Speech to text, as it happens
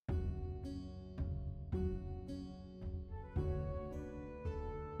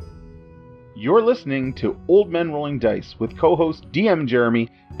You're listening to Old Men Rolling Dice with co-host DM Jeremy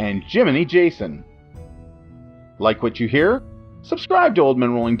and Jiminy Jason. Like what you hear? Subscribe to Old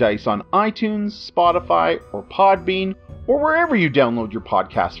Men Rolling Dice on iTunes, Spotify, or Podbean, or wherever you download your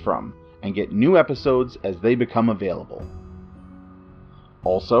podcast from, and get new episodes as they become available.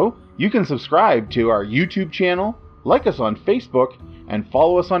 Also, you can subscribe to our YouTube channel, like us on Facebook, and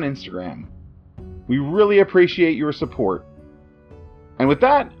follow us on Instagram. We really appreciate your support. And with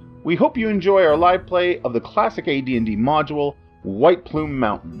that, we hope you enjoy our live play of the classic AD&D module, White Plume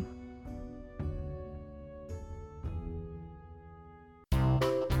Mountain.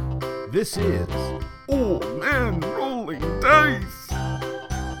 This is Old Man Rolling Dice.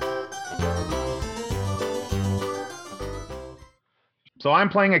 So I'm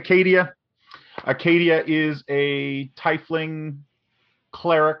playing Acadia. Acadia is a tiefling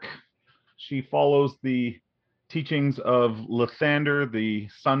cleric. She follows the teachings of Lathander, the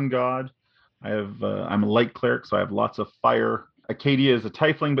sun god. I'm a light cleric, so I have lots of fire. Acadia is a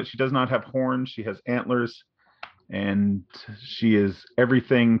tiefling, but she does not have horns. She has antlers, and she is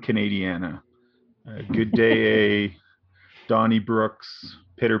everything Canadiana. Good Day, Donnie Brooks,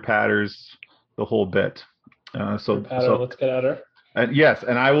 Pitter Patters, the whole bit. Let's get at her. Yes,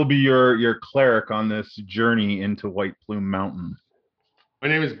 and I will be your cleric on this journey into White Plume Mountain. My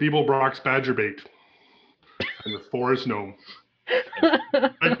name is Beeblebrox Badgerbait. I'm a forest gnome.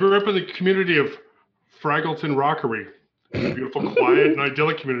 I grew up in the community of Fraggleton Rockery, a beautiful, quiet, and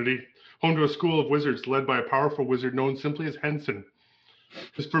idyllic community, home to a school of wizards led by a powerful wizard known simply as Henson.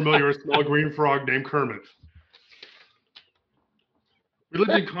 Who's familiar, a small green frog named Kermit. We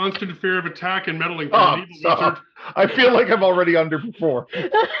lived in constant fear of attack and meddling from an evil wizard. I feel like I've already underperformed.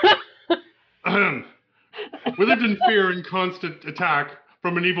 We lived in fear and constant attack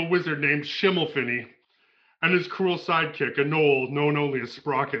from an evil wizard named Schimmelfinny and his cruel sidekick, a gnoll known only as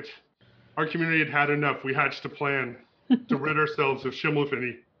Sprocket. Our community had had enough. We hatched a plan to rid ourselves of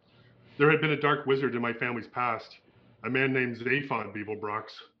Schimmelfinny. There had been a dark wizard in my family's past, a man named Zaphod Beeblebrox.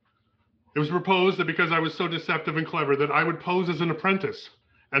 It was proposed that because I was so deceptive and clever that I would pose as an apprentice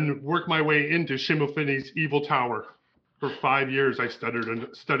and work my way into Schimmelfinny's evil tower. For 5 years, I studied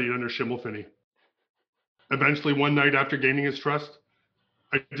under Schimmelfinny. Eventually, one night after gaining his trust,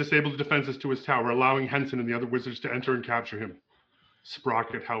 I disabled the defenses to his tower, allowing Henson and the other wizards to enter and capture him.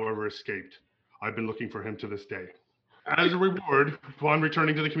 Sprocket, however, escaped. I've been looking for him to this day. As a reward, upon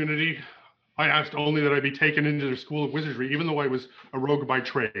returning to the community, I asked only that I be taken into the school of wizardry, even though I was a rogue by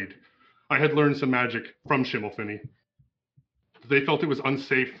trade. I had learned some magic from Schimmelfinny. They felt it was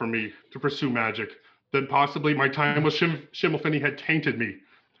unsafe for me to pursue magic, that possibly my time with Schimmelfinny had tainted me.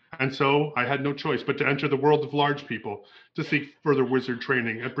 And so I had no choice but to enter the world of large people to seek further wizard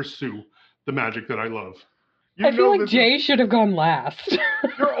training and pursue the magic that I love. I feel like Jay should have gone last.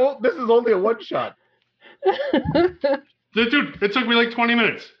 This is only a one-shot. Dude, it took me like 20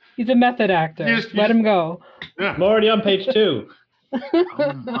 minutes. He's a method actor. Let him go. Yeah. I'm already on page 2.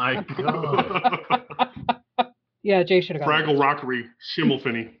 Oh my god. Yeah, Jay should have gone Fraggle last. Rockery,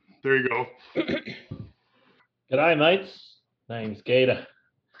 Schimmelfinny. There you go. G'day, mates. Name's Gator.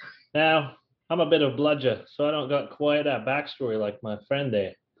 Now, I'm a bit of bludger, so I don't got quite a backstory like my friend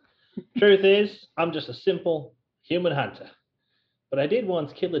there. Truth is, I'm just a simple human hunter. But I did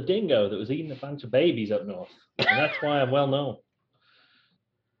once kill a dingo that was eating a bunch of babies up north, and that's why I'm well known.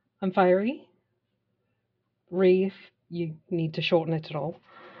 I'm Fiery. Reef, you need to shorten it at all.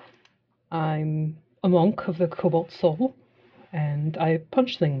 I'm a monk of the Cobalt Soul, and I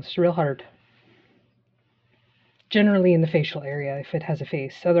punch things real hard. Generally in the facial area, if it has a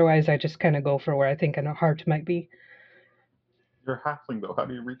face. Otherwise, I just kind of go for where I think a heart might be. You're a halfling, though. How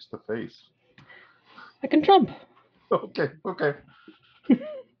do you reach the face? I can jump. Okay.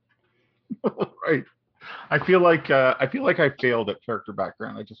 Right. I feel like I failed at character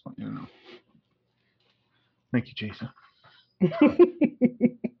background. I just want you to know. Thank you, Jason.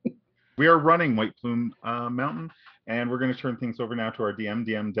 We are running White Plume Mountain, and we're going to turn things over now to our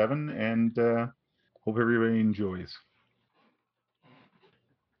DM Devin, and hope everybody enjoys.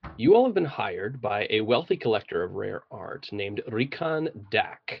 You all have been hired by a wealthy collector of rare art named Rikan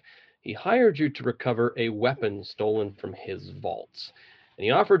Dak. He hired you to recover a weapon stolen from his vaults, and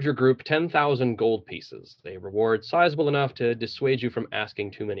he offered your group 10,000 gold pieces, a reward sizable enough to dissuade you from asking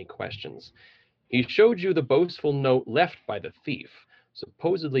too many questions. He showed you the boastful note left by the thief,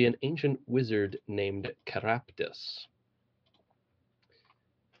 supposedly an ancient wizard named Caraptus.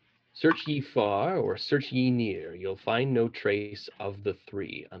 Search ye far, or search ye near, you'll find no trace of the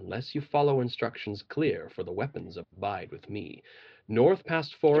three, unless you follow instructions clear, for the weapons abide with me. North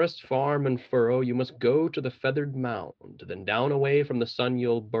past forest, farm, and furrow, you must go to the feathered mound. Then down away from the sun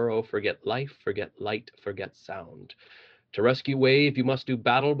you'll burrow. Forget life, forget light, forget sound. To rescue wave, you must do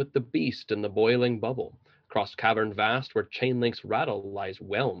battle with the beast in the boiling bubble. Cross cavern vast, where chain links rattle, lies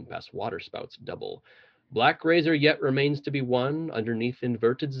whelm past waterspouts double. Black razor yet remains to be won, underneath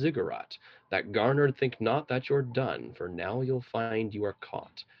inverted ziggurat. That garnered, think not that you're done, for now you'll find you are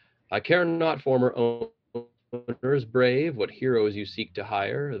caught. I care not, former owners brave, what heroes you seek to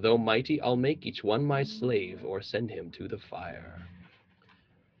hire. Though mighty, I'll make each one my slave, or send him to the fire.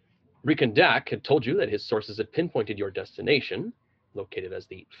 Rikan Dak had told you that his sources had pinpointed your destination, located as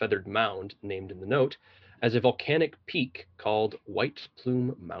the feathered mound named in the note, as a volcanic peak called White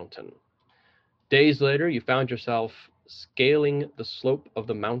Plume Mountain. Days later, you found yourself scaling the slope of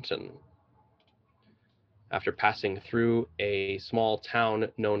the mountain after passing through a small town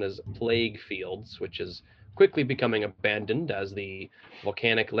known as Plague Fields, which is quickly becoming abandoned as the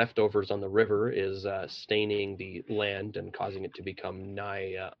volcanic leftovers on the river is staining the land and causing it to become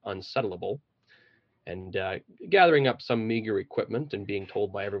nigh unsettleable. And gathering up some meager equipment and being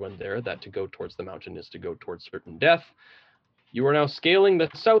told by everyone there that to go towards the mountain is to go towards certain death, you are now scaling the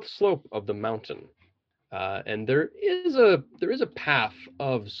south slope of the mountain. And there is a path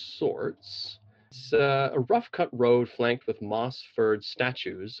of sorts. It's a rough-cut road flanked with moss-furred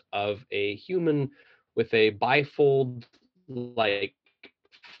statues of a human with a bifold-like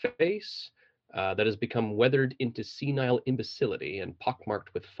face that has become weathered into senile imbecility and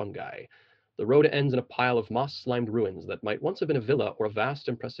pockmarked with fungi. The road ends in a pile of moss-slimed ruins that might once have been a villa or a vast,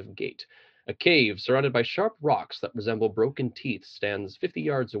 impressive gate. A cave surrounded by sharp rocks that resemble broken teeth stands 50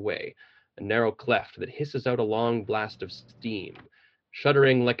 yards away, a narrow cleft that hisses out a long blast of steam.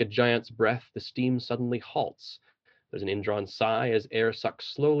 Shuddering like a giant's breath, the steam suddenly halts. There's an indrawn sigh as air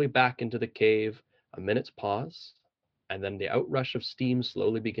sucks slowly back into the cave, a minute's pause, and then the outrush of steam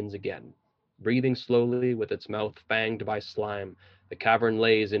slowly begins again. Breathing slowly, with its mouth fanged by slime, the cavern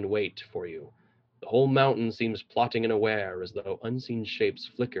lays in wait for you. The whole mountain seems plotting and aware, as though unseen shapes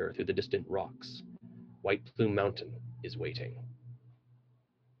flicker through the distant rocks. White Plume Mountain is waiting.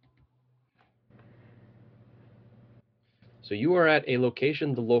 So you are at a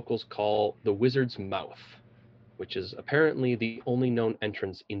location the locals call the Wizard's Mouth, which is apparently the only known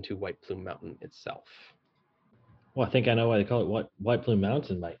entrance into White Plume Mountain itself. Well, I think I know why they call it White Plume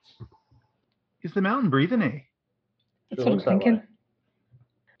Mountain, mates. Is the mountain breathing, eh? That's Sure what I'm looks that thinking. way.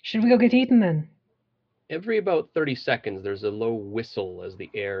 Should we go get eaten then? Every about 30 seconds, there's a low whistle as the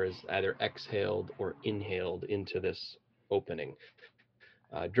air is either exhaled or inhaled into this opening.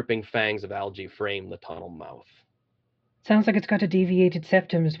 Dripping fangs of algae frame the tunnel mouth. Sounds like it's got a deviated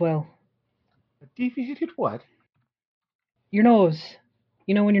septum as well. A deviated what? Your nose.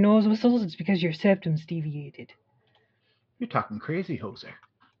 You know when your nose whistles, it's because your septum's deviated. You're talking crazy, Hoser.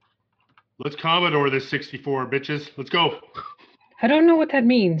 Let's Commodore this 64, bitches. Let's go. I don't know what that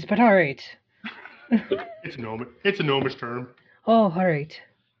means, but alright. It's a gnomish term. Oh, alright.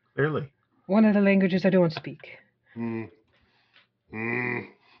 Clearly. One of the languages I don't speak. Hmm. Hmm.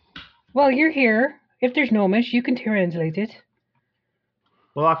 Well, you're here. If there's Gnomish, you can translate it.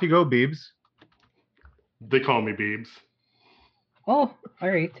 Well, off you go, Beebs. They call me Beebs. Oh,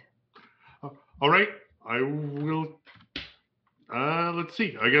 alright. All right. I will. Let's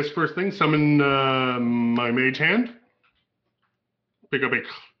see. I guess first thing, summon my mage hand. Pick up a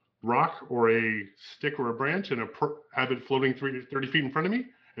rock or a stick or a branch and have it floating 30 feet in front of me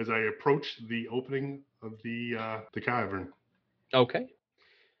as I approach the opening of the cavern. Okay.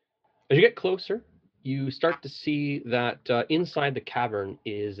 As you get closer, you start to see that inside the cavern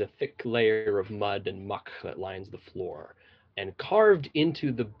is a thick layer of mud and muck that lines the floor. And carved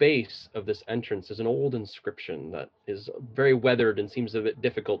into the base of this entrance is an old inscription that is very weathered and seems a bit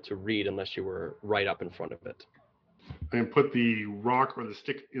difficult to read unless you were right up in front of it. And put the rock or the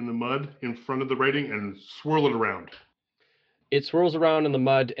stick in the mud in front of the writing and swirl it around. It swirls around in the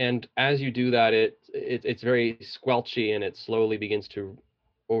mud, and as you do that, it's very squelchy, and it slowly begins to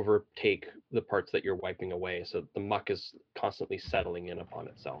overtake the parts that you're wiping away. So the muck is constantly settling in upon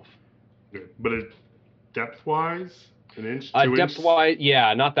itself. Good. But depth-wise, an inch, 2 inches? Depth-wise,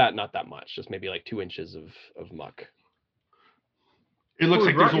 yeah, not that much. Just maybe like 2 inches of muck. It looks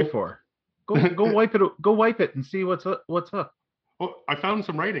like there's you for. Go wipe it. Go wipe it and see what's up. Oh, I found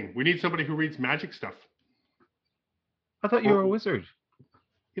some writing. We need somebody who reads magic stuff. I thought you were a wizard.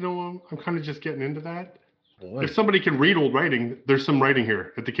 You know, I'm kind of just getting into that. Boy. If somebody can read old writing, there's some writing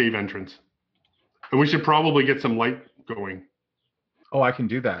here at the cave entrance. And we should probably get some light going. Oh, I can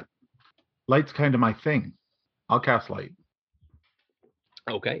do that. Light's kind of my thing. I'll cast light.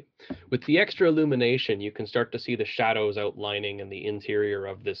 Okay. With the extra illumination, you can start to see the shadows outlining in the interior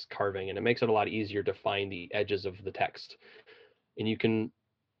of this carving, and it makes it a lot easier to find the edges of the text. And you can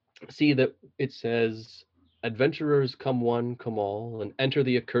see that it says, "Adventurers, come one, come all, and enter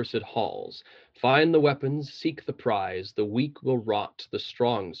the accursed halls. Find the weapons, seek the prize. The weak will rot, the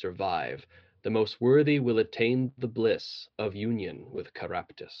strong survive. The most worthy will attain the bliss of union with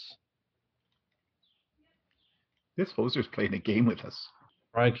Caraptus." This hoser's playing a game with us.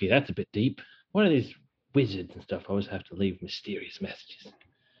 Crikey, that's a bit deep. Why do these wizards and stuff always have to leave mysterious messages? It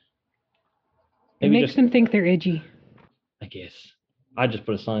Maybe makes just- them think they're edgy. I guess. I just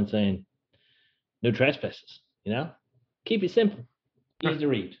put a sign saying, "No trespassers," you know? Keep it simple. Easy to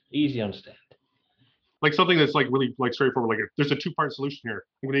read, easy to understand. Like something that's like really like straightforward. Like there's a 2-part solution here.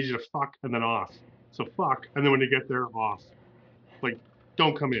 I'm gonna need you to fuck and then off. So fuck, and then when you get there, off. Like,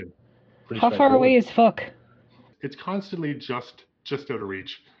 don't come in. Pretty How far away straightforward. is fuck? It's constantly just out of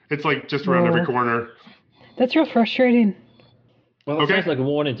reach. It's like just around every Whoa. corner. That's real frustrating. Well, it Okay. sounds like a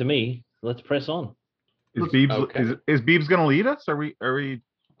warning to me. Let's press on. Is Let's- Beebs Okay. is Beebs gonna lead us? Are we?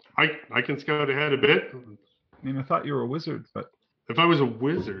 I can scout ahead a bit. I mean, I thought you were a wizard, but If I was a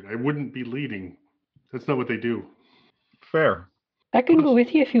wizard, I wouldn't be leading. That's not what they do. fair. I can go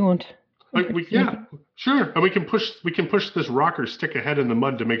with you if you want. Yeah, sure. And we can push this rocker stick ahead in the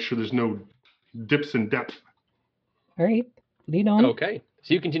mud to make sure there's no dips in depth. All right, lead on. Okay.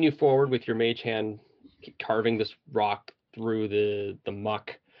 So you continue forward with your mage hand carving this rock through the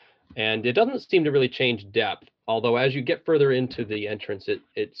muck, and it doesn't seem to really change depth. Although as you get further into the entrance,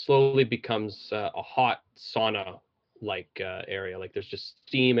 it slowly becomes a hot sauna-like area. Like there's just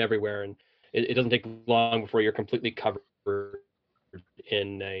steam everywhere, and it doesn't take long before you're completely covered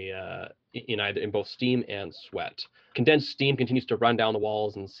in in both steam and sweat. Condensed steam continues to run down the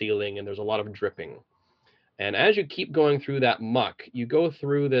walls and ceiling, and there's a lot of dripping. And as you keep going through that muck, you go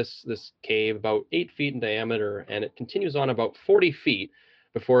through this cave about 8 feet in diameter, and it continues on about 40 feet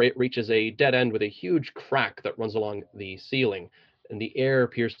before it reaches a dead end with a huge crack that runs along the ceiling. And the air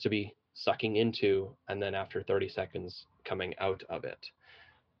appears to be sucking into, and then after 30 seconds, coming out of it.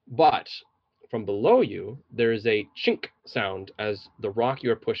 But from below you, there is a chink sound as the rock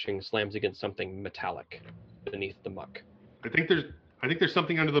you're pushing slams against something metallic beneath the muck. I think there's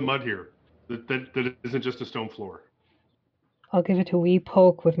something under the mud here that isn't just a stone floor. I'll give it a wee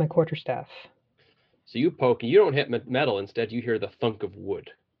poke with my quarterstaff. So you poke, and you don't hit metal. Instead, you hear the thunk of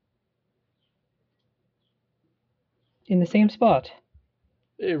wood. In the same spot.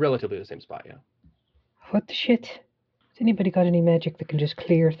 Relatively the same spot, yeah. What the shit? Has anybody got any magic that can just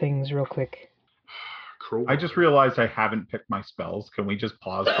clear things real quick? I just realized I haven't picked my spells. Can we just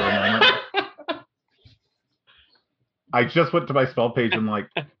pause for a moment? I just went to my spell page and like,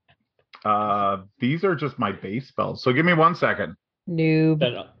 these are just my base spells. So give me 1 second. Noob.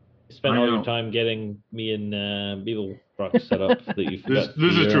 Spent I all know. your time getting me and Beeblebrock set up that you This forgot.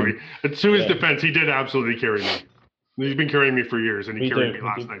 is to, true. And to his yeah. defense, he did absolutely carry me. He's been carrying me for years, and he Me carried too, me me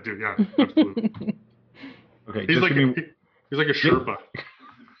last too. night too. Yeah, absolutely. Okay, He's just like give me he's like a Sherpa.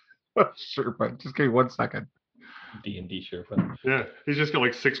 sure, but just give me 1 second. D&D Sherpa. Yeah, he's just got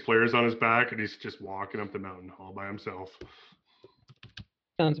like 6 players on his back, and he's just walking up the mountain all by himself.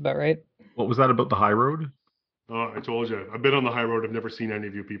 Sounds about right. What was that about the high road? Oh, I told you, I've been on the high road. I've never seen any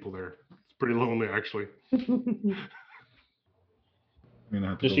of you people there. It's pretty lonely, actually. I'm gonna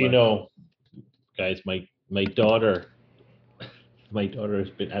have to Just go so you back. know, guys, my daughter has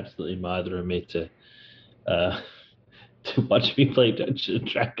been absolutely mothering me to watch me play Dungeons and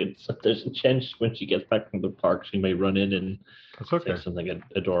Dragons. So there's a chance when she gets back from the park, she may run in and That's okay. say something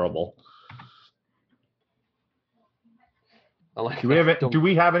adorable. I like Do we have that. do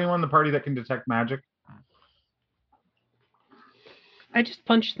we have anyone in the party that can detect magic? I just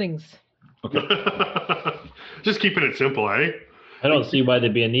punch things. Just keeping it simple, eh? I don't see why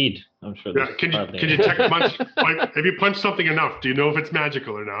there'd be a need. I'm sure Yeah. there's Can hardly you any. detect punch? Like, have you punched something enough? Do you know if it's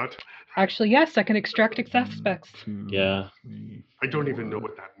magical or not? Actually, yes, I can extract aspects. Yeah. I don't even know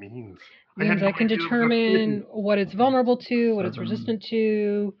what that means. had Means no I can idea what that determine means. what it's vulnerable to, what it's resistant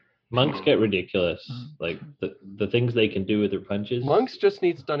to. Monks get ridiculous. Like the things they can do with their punches. Monks just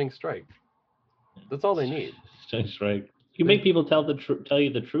need stunning strike. That's all they need. That's right. You make people tell you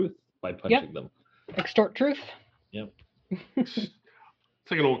the truth by punching them. Extort truth. It's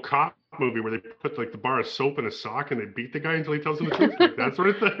like an old cop movie where they put like the bar of soap in a sock and they beat the guy until he tells them the truth. Like that sort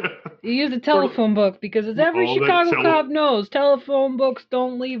of thing. You use a telephone book because as every All that Chicago cop knows, telephone books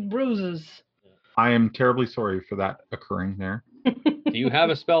don't leave bruises. I am terribly sorry for that occurring there. Do you have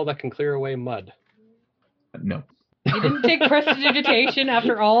a spell that can clear away mud? No, You didn't take prestidigitation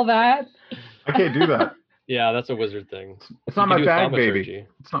after all that. I can't do that. Yeah, that's a wizard thing. It's not You my can do bag, baby. thaumaturgy.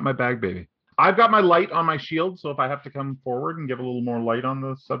 It's not my bag, baby. I've got my light on my shield, so if I have to come forward and give a little more light on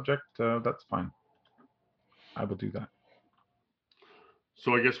the subject, that's fine. I will do that.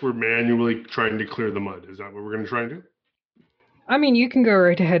 So I guess we're manually trying to clear the mud. Is that what we're going to try and do? I mean, you can go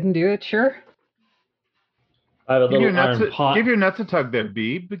right ahead and do it, sure. I have a Give your, little nuts iron pot. give your nuts a tug there,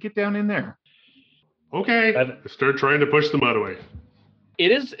 Beeb, but get down in there. Okay. Start trying to push the mud away. It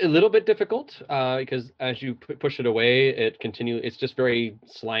is a little bit difficult because as you push it away, it's just very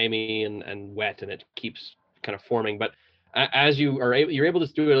slimy and wet, and it keeps kind of forming. But as you're able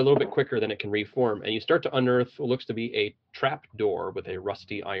to do it a little bit quicker than it can reform, and you start to unearth what looks to be a trap door with a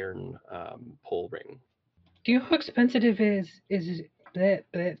rusty iron pull ring. Do you know how expensive it is? Is bleh,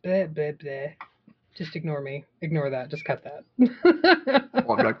 bleh, bleh, bleh, bleh. Just ignore me. Ignore that. Just cut that.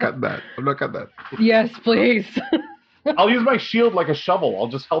 Oh, I'm not cutting that. I'm not cutting that. Yes, please. I'll use my shield like a shovel. I'll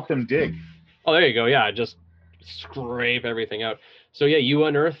just help him dig. Oh, there you go. Yeah, just scrape everything out. So yeah, you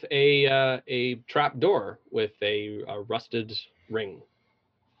unearth a trap door with a rusted ring.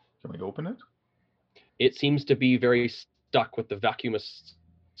 Can we open it? It seems to be very stuck with the vacuumous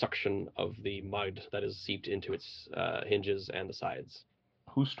suction of the mud that is seeped into its hinges and the sides.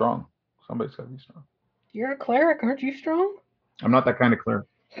 Who's strong? Somebody's got to be strong. You're a cleric, aren't you strong? I'm not that kind of cleric.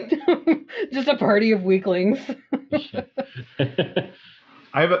 Just a party of weaklings.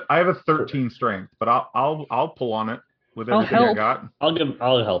 I have a 13 strength, but I'll pull on it with I'll everything I help. got.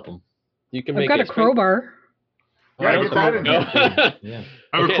 I'll help him. You can I've make got a strength- crowbar. Yeah, get that in there. Yeah.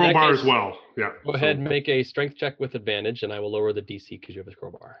 I have Okay, a in that crowbar case, as well. Yeah. Go ahead and make a strength check with advantage, and I will lower the DC because you have a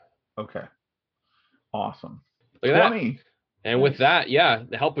crowbar. Okay. Awesome. Look at 20. that. And with that, yeah,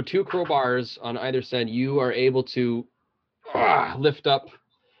 the help of 2 crowbars on either side, you are able to lift up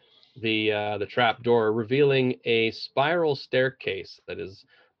the trap door, revealing a spiral staircase that is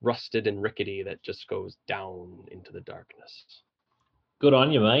rusted and rickety that just goes down into the darkness. Good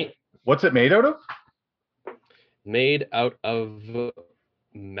on you, mate. What's it made out of? Made out of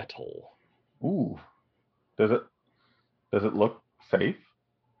metal. Ooh. Does it look safe?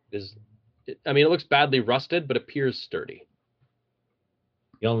 I mean, it looks badly rusted, but appears sturdy.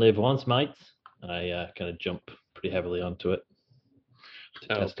 You only live once, mates. I kind of jump pretty heavily onto it. To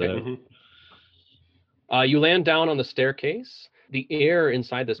test it out. Mhm. You land down on the staircase. The air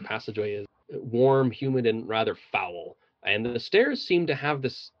inside this passageway is warm, humid, and rather foul. And the stairs seem to have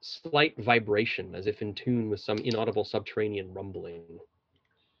this slight vibration, as if in tune with some inaudible subterranean rumbling.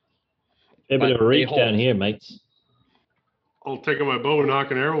 A bit But of a reach they down hold. here, mates. I'll take out my bow and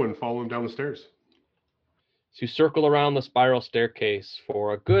knock an arrow and follow him down the stairs. So you circle around the spiral staircase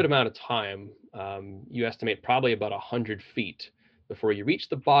for a good amount of time. You estimate probably about 100 feet before you reach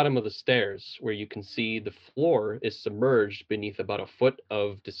the bottom of the stairs, where you can see the floor is submerged beneath about a foot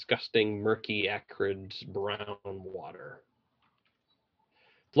of disgusting, murky, acrid brown water.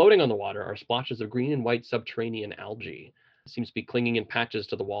 Floating on the water are splotches of green and white subterranean algae. It seems to be clinging in patches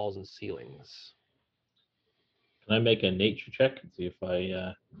to the walls and ceilings. Can I make a nature check and see if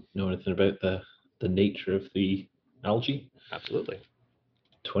I know anything about the nature of the algae? Absolutely.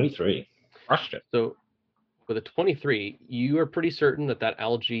 23. Crushed it. So with a 23, you are pretty certain that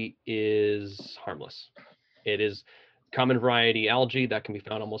algae is harmless. It is common variety algae that can be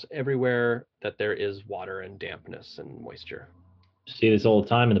found almost everywhere that there is water and dampness and moisture. See this all the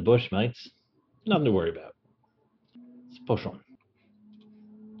time in the bush, mates. Nothing to worry about. Let's push on.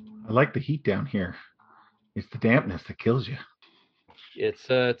 I like the heat down here. It's the dampness that kills you. It's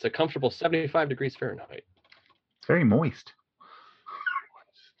a comfortable 75 degrees Fahrenheit It's very moist.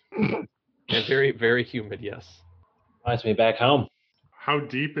 and very, very humid, yes. Reminds me back home. How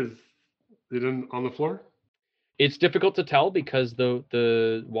deep is it on the floor? It's difficult to tell because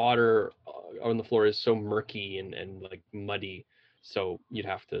the water on the floor is so murky and like muddy, so you'd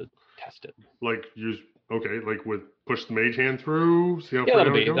have to test it. Like like with push the mage hand through. See how Yeah, far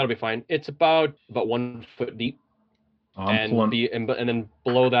down we go? that'll be fine. It's about 1 foot deep, I'm and then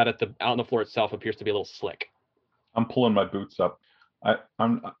below that out on the floor itself appears to be a little slick. pulling my boots up. I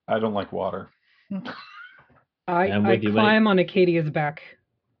don't like water. I with you, mate. climb on Acadia's back.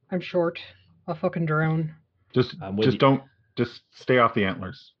 I'm short. I'll fucking drown. Just I'm with you. just stay off the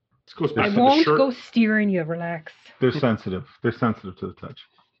antlers. This goes I back to the won't shirt. go steering you. Relax. They're sensitive. They're sensitive to the touch.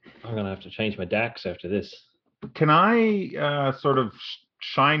 I'm going to have to change my dax after this. Can I sort of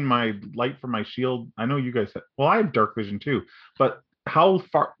shine my light from my shield? I know you guys have, well, I have dark vision too, but how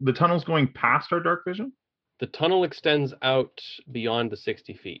far the tunnel's going past our dark vision? The tunnel extends out beyond the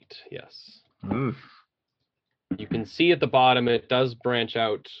 60 feet, yes. Oof. You can see at the bottom it does branch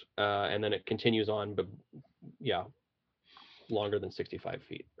out, and then it continues on, but yeah, longer than 65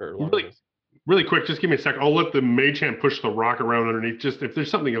 feet or longer. Really? Really quick, just give me a sec. I'll let the mage hand push the rock around underneath. Just if there's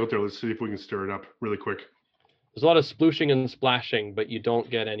something out there, let's see if we can stir it up really quick. There's a lot of splooshing and splashing, but you don't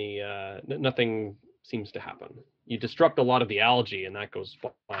get any. Nothing seems to happen. You disrupt a lot of the algae, and that goes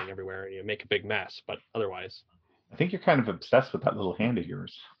flying everywhere, and you make a big mess. But otherwise, I think you're kind of obsessed with that little hand of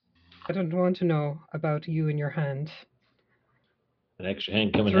yours. I don't want to know about you and your hand. An extra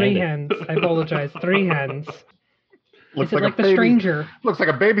hand coming. 3 hands. I apologize. 3 hands. Looks Is it like the baby's- stranger? Looks like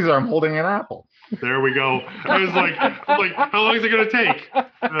a baby's arm holding an apple. There we go. I was like, how long is it gonna take?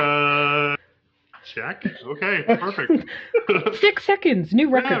 Check. Okay, perfect. 6 seconds. New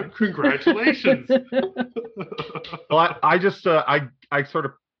Yeah, record. congratulations. Well, I just I sort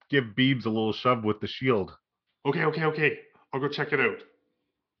of give Beebs a little shove with the shield. Okay. I'll go check it out.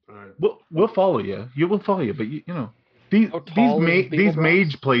 We'll follow you. You will follow you, but you know these How tall is these Beeble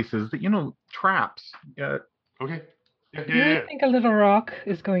mage Bros? places that traps. Yeah, Okay. I Yeah. think a little rock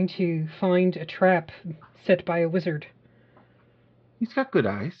is going to find a trap set by a wizard. he's got good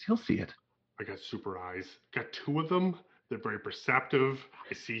eyes. He'll see it. I got super eyes. Got 2 of them. They're very perceptive.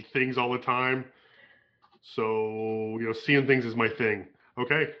 I see things all the time. So, seeing things is my thing.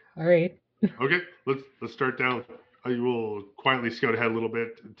 Okay. All right. Okay. Let's start down. I will quietly scout ahead a little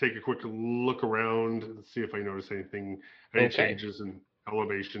bit, take a quick look around, and see if I notice any Okay. changes in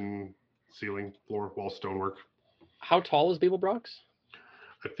elevation, ceiling, floor, wall, stonework. how tall is Beeblebrox?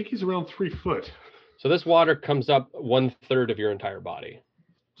 I think he's around 3 foot. So this water comes up 1/3 of your entire body.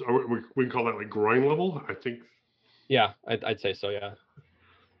 So we can call that like groin level. I think. Yeah, I'd say so. Yeah.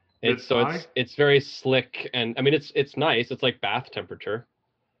 Mid-thigh? It's very slick, and I mean it's nice. It's like bath temperature.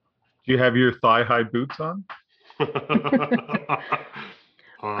 Do you have your thigh-high boots on?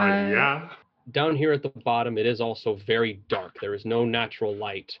 Yeah. Down here at the bottom, it is also very dark. There is no natural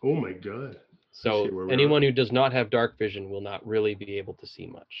light. Oh my god. So see where we're anyone who does not have dark vision will not really be able to see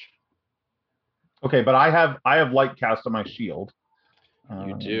much. Okay, but I have light cast on my shield.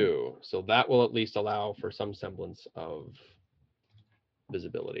 You do. So that will at least allow for some semblance of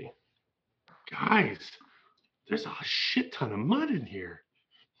visibility. Guys, there's a shit ton of mud in here.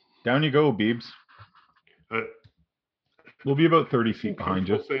 Down you go, Beebs. Uh, We'll be about 30 feet behind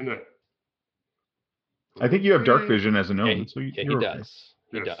you. Saying that. I think you have dark Okay. vision as a Yeah, gnome, so yeah, he you're okay. does.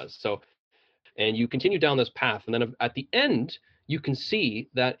 He Yes. does. So, and you continue down this path, and then at the end, you can see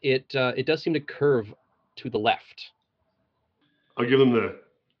that it does seem to curve to the left. I'll give them the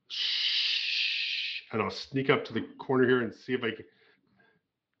shh, and I'll sneak up to the corner here and see if I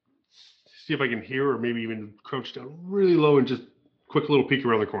can hear, or maybe even crouch down really low and just quick little peek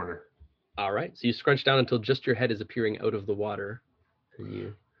around the corner. All right. So you scrunch down until just your head is appearing out of the water, and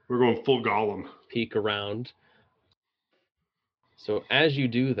you We're going full Gollum. peek around. So as you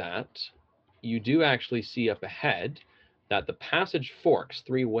do that, you do actually see up ahead that the passage forks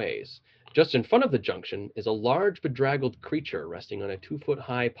 3 ways. Just in front of the junction is a large bedraggled creature resting on a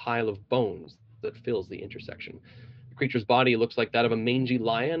 2-foot-high pile of bones that fills the intersection. The creature's body looks like that of a mangy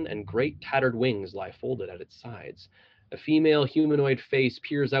lion, and great tattered wings lie folded at its sides. A female humanoid face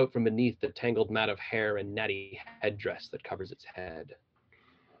peers out from beneath the tangled mat of hair and natty headdress that covers its head.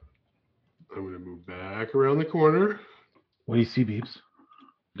 I'm going to move back around the corner. What do you see, Beebs?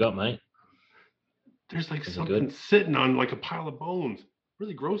 Got mate. There's like Is it something good? sitting on like a pile of bones.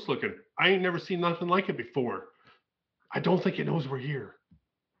 Really gross looking. I ain't never seen nothing like it before. I don't think it knows we're here.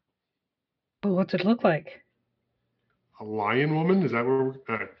 Well, what's it look like? A lion woman? Is that where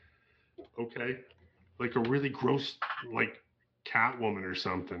we're okay. Like a really gross, like cat woman or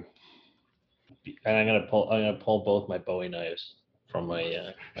something. And I'm gonna pull both my Bowie knives from my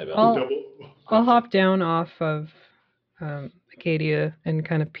belt. I'll- I'll hop down off of Acadia and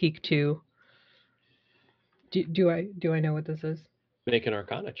kind of peek too. Do I know what this is? Make an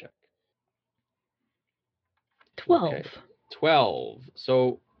Arcana check. 12. Okay. 12.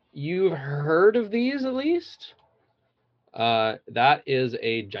 So you've heard of these at least? That is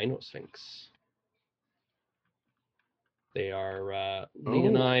a Gynosphinx. They are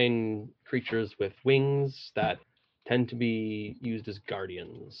leonine creatures with wings that tend to be used as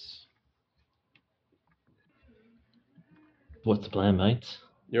guardians. What's the plan, mates?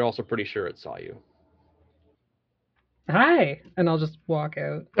 You're also pretty sure it saw you. Hi, and I'll just walk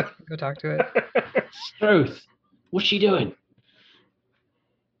out, go talk to it. Struth, what's she doing? I don't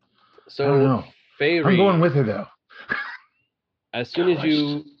So know. Feyre, I'm going with her though. as soon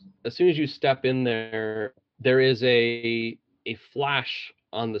as you step in there, there is a flash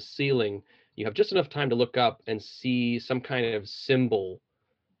on the ceiling. You have just enough time to look up and see some kind of symbol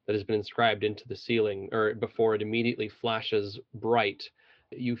that has been inscribed into the ceiling, or before it immediately flashes bright,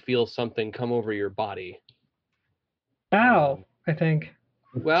 you feel something come over your body. Bow, I think.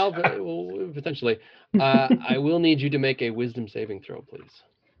 Well, potentially. I will need you to make a wisdom saving throw, please.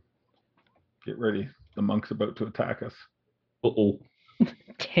 Get ready. The monk's about to attack us. Uh-oh.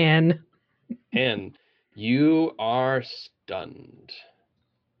 10. And you are stunned.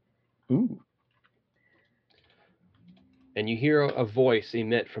 Ooh. And you hear a voice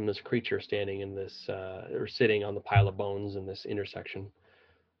emit from this creature standing in this, or sitting on the pile of bones in this intersection.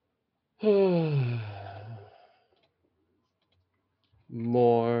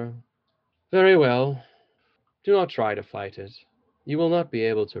 More. Very well. Do not try to fight it. You will not be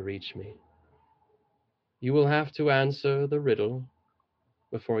able to reach me. You will have to answer the riddle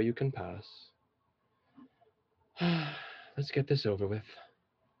before you can pass. Let's get this over with.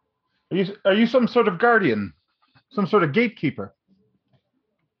 Are you some sort of guardian? Some sort of gatekeeper?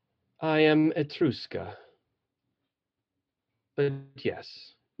 I am Etruska. But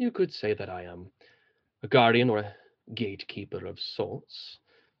yes, you could say that I am a guardian or a gatekeeper of sorts.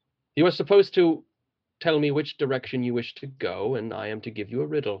 You are supposed to tell me which direction you wish to go, and I am to give you a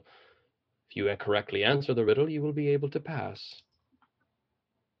riddle. If you correctly answer the riddle, you will be able to pass.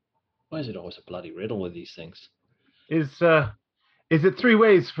 Why is it always a bloody riddle with these things? Is it 3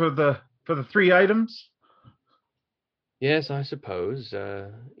 ways for the 3 items? Yes, I suppose.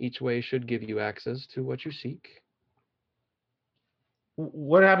 Each way should give you access to what you seek.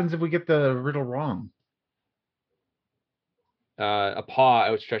 What happens if we get the riddle wrong? A paw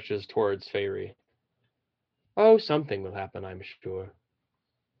outstretches towards Fairy. Oh, something will happen, I'm sure.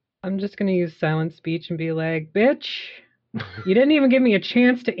 I'm just going to use silent speech and be like, bitch, you didn't even give me a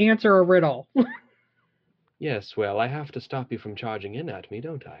chance to answer a riddle. Yes, well, I have to stop you from charging in at me,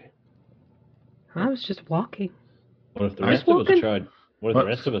 don't I? I was just walking. What if the I rest of us spoken. charge? What if What? the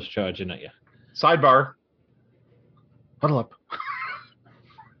rest of us charging at you? Sidebar. Huddle up.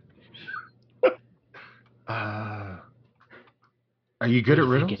 Are you good What at are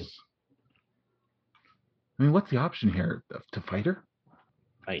you riddles? thinking? I mean, what's the option here? To fight her?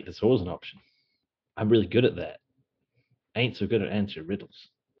 Right, that's always an option. I'm really good at that. I ain't so good at answering riddles.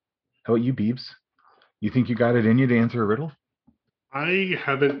 How about you, Beebs? You think you got it in you to answer a riddle? I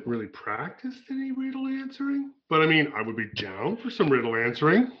haven't really practiced any riddle answering, but I mean, I would be down for some riddle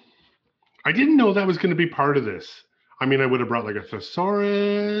answering. I didn't know that was going to be part of this. I mean, I would have brought like a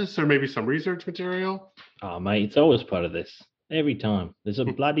thesaurus or maybe some research material. Oh, mate, it's always part of this. Every time. There's a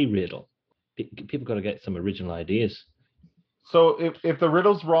bloody riddle. People got to get some original ideas. So if the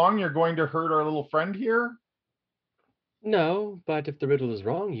riddle's wrong, you're going to hurt our little friend here? No, but if the riddle is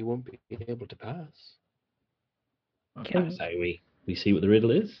wrong, you won't be able to pass. Can- So we see what the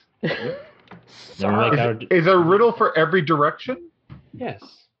riddle is. Then we Sorry. make our Is a riddle for every direction? Yes.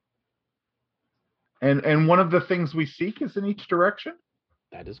 And one of the things we seek is in each direction?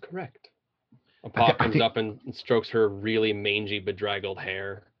 That is correct. A paw I comes think- up and strokes her really mangy, bedraggled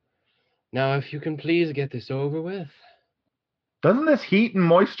hair. Now, if you can please get this over with. Doesn't this heat and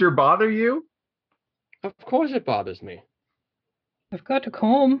moisture bother you? Of course it bothers me. I've got to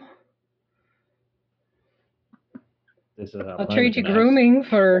comb. This is our I'll plan trade with you the mouse. grooming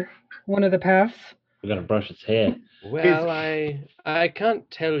for one of the paths. We're gonna brush its hair. Well, I can't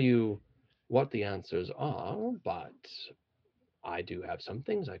tell you what the answers are, but I do have some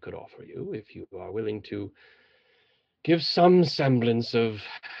things I could offer you if you are willing to give some semblance of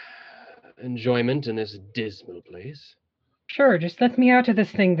enjoyment in this dismal place. Sure, just let me out of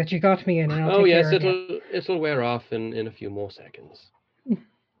this thing that you got me in, and I'll Oh take yes, care of you. it'll wear off in a few more seconds.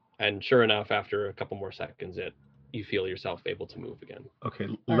 And sure enough, after a couple more seconds, you feel yourself able to move again. Okay,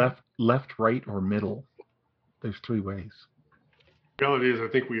 right. left, right, or middle. There's 3 ways. Reality is, I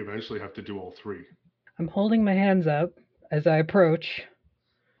think we eventually have to do all 3. I'm holding my hands up as I approach,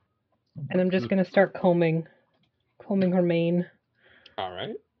 and I'm just going to start combing her mane. All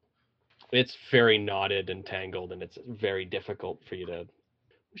right. It's very knotted and tangled, and it's very difficult for you to.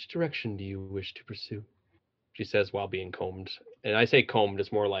 Which direction do you wish to pursue? She says while being combed. And I say combed,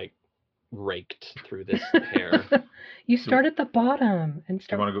 it's more like raked through this hair. You start at the bottom and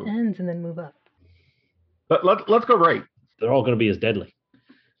start wanna with go- ends and then move up. But let's go right. They're all gonna be as deadly.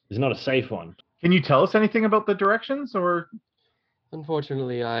 There's not a safe one. Can you tell us anything about the directions, or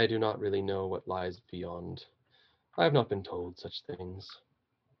Unfortunately, I do not really know what lies beyond. I have not been told such things.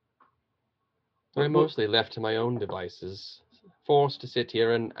 I'm mostly left to my own devices, forced to sit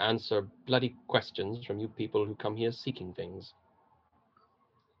here and answer bloody questions from you people who come here seeking things.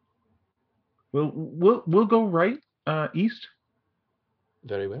 we'll go right, east?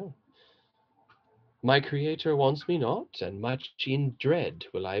 Very well. My creator wants me not, and much in dread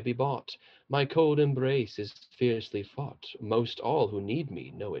will I be bought. My cold embrace is fiercely fought. Most all who need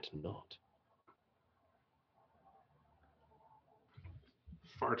me know it not.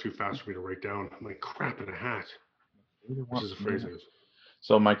 far too fast for me to write down. I'm like crap in a hat, which is a phrase I use.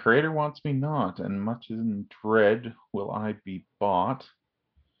 So my creator wants me not, and much in dread will I be bought.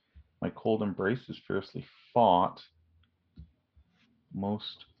 My cold embrace is fiercely fought.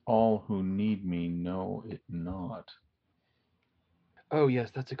 Most all who need me know it not. Oh,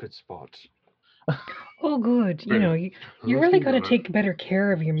 yes, that's a good spot. Oh, good. You know, you really got to take better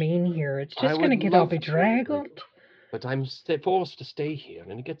care of your mane here. It's I just going to would get all love to. bedraggled. But I'm forced to stay here,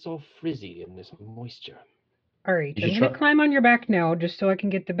 and it gets all frizzy in this moisture. All right, You I'm should going to try- climb on your back now just so I can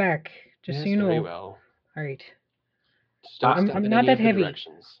get the back. Just Yes, so you know. very well. All right. Just don't I'm step in not any that of the heavy.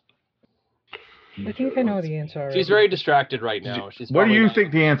 directions. I think I know the answer already. She's very distracted right now. She's What do probably you not-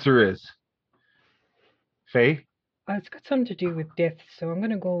 think the answer is? Faye? It's got something to do with death, so I'm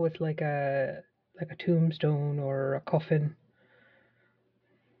going to go with like a tombstone or a coffin.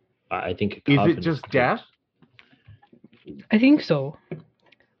 I think a Is coffin it just good. death? I think so.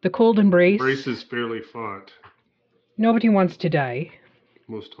 The cold embrace. Brace is fairly fought. Nobody wants to die,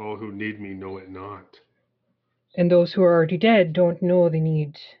 Most all who need me know it not. and those who are already dead don't know they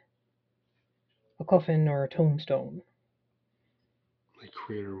need a coffin or a tombstone. My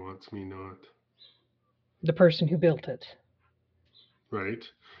creator wants me not. The person who built it. Right?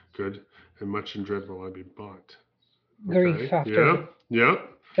 Good. And much in dread will I be bought. Grief after. Yeah. Yeah.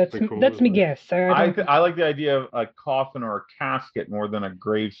 That's Like that's me cold- guess. I I like the idea of a coffin or a casket more than a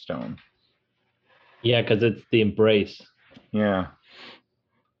gravestone. Yeah, because it's the embrace. Yeah.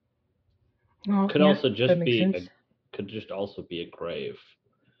 Oh, Could yeah, also that just makes be sense. could just also be a grave.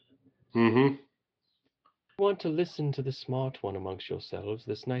 Mm-hmm. Want to listen to the smart one amongst yourselves,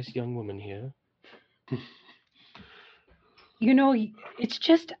 this nice young woman here. You know, it's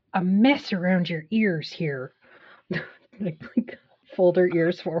just a mess around your ears here. like fold her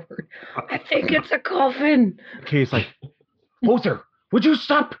ears forward. I think it's a coffin. Okay, it's like, Hoser, would you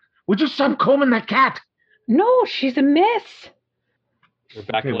stop combing that cat? No, she's a mess. Her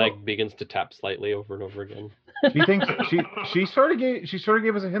back Okay, leg well- begins to tap slightly over and over again. She thinks she sort of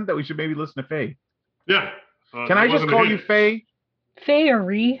gave us a hint that we should maybe listen to Faye. Yeah. Can I that just wasn't a call you hint. Faye? Faye or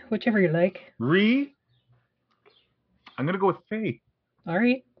Ree, whichever you like. Ree? I'm gonna go with Faye. All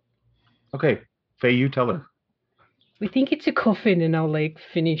right. Okay, Faye, you tell her. We think it's a coffin, and I'll like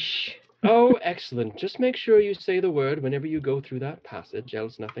finish. Oh, excellent. Just make sure you say the word whenever you go through that passage,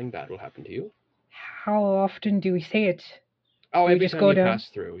 else nothing bad will happen to you. How often do we say it? Oh, We every just time go you down? pass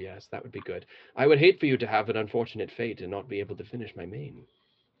through, yes, that would be good. I would hate for you to have an unfortunate fate and not be able to finish my main.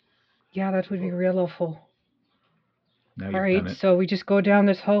 Yeah, that would be real awful. Now All you've right, done it. so we just go down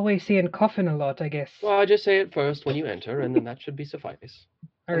this hallway saying coffin a lot, I guess. Well, I just say it first when you enter, and then that should be suffice.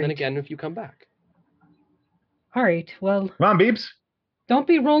 All And then right. again if you come back. All right. Well, Come on, Beebs. don't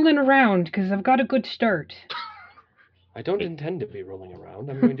be rolling around because I've got a good start. I don't intend to be rolling around.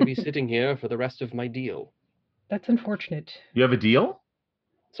 I'm going to be sitting here for the rest of my deal. That's unfortunate. You have a deal?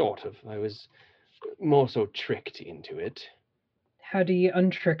 Sort of. I was more so tricked into it. How do you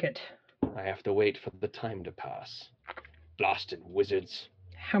untrick it? I have to wait for the time to pass. Blasted wizards.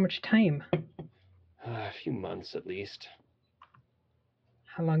 How much time? A few months at least.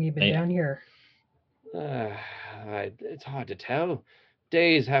 How long you been Hey. down here? It's hard to tell.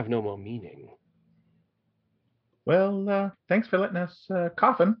 Days have no more meaning. Well, thanks for letting us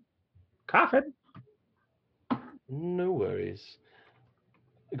coffin. Coffin? No worries.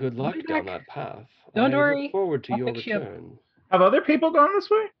 Good luck be down back. that path. Don't I worry. Look forward to I'll your fix you up. return. Have other people gone this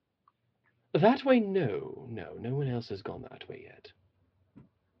way? That way, no. No one else has gone that way yet.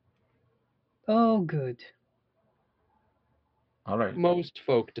 Oh, good. All right. Most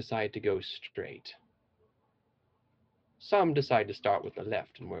folk decide to go straight. Some decide to start with the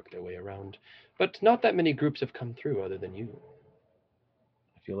left and work their way around, but not that many groups have come through other than you.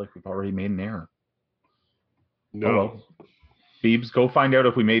 I feel like we've already made an error. No. Oh, well. Beebs, go find out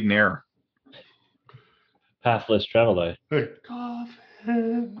if we made an error. Pathless traveler. Hey.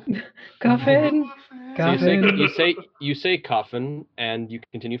 Coffin. Coffin. So Coffin. you say coffin, and you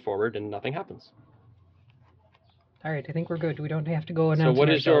continue forward, and nothing happens. All right, I think we're good. We don't have to go So announce what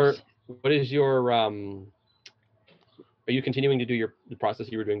is ourselves. your Are you continuing to do the process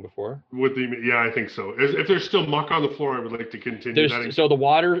you were doing before? Yeah, I think so. If there's still muck on the floor, I would like to continue that. So the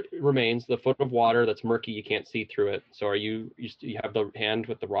water remains, the foot of water that's murky, you can't see through it. So are you have the hand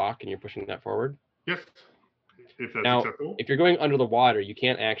with the rock and you're pushing that forward? Yes. If that's Now, acceptable. if you're going under the water, you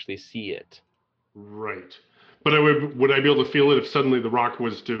can't actually see it. Right. But would I be able to feel it if suddenly the rock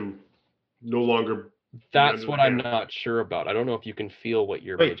was to no longer That's under what the I'm hand? not sure about. I don't know if you can feel what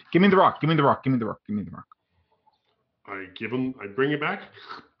you're Wait, give me the rock. Give me the rock. Give me the rock. Give me the rock. I bring it back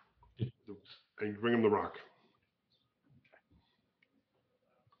and bring him the rock.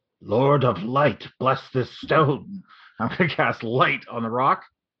 Lord of Light, bless this stone. I'm going to cast light on the rock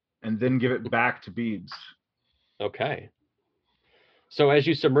and then give it back to Beebs. Okay. So as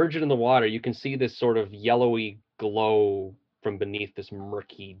you submerge it in the water, you can see this sort of yellowy glow from beneath this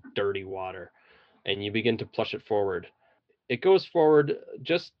murky, dirty water, and you begin to push it forward. It goes forward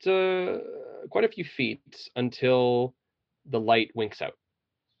just quite a few feet until the light winks out.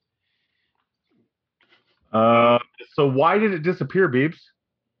 So why did it disappear, Beebs?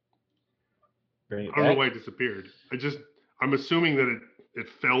 Bring it I don't know back. why it disappeared. I'm assuming that it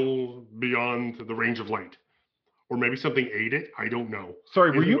fell beyond the range of light. Or maybe something ate it. I don't know.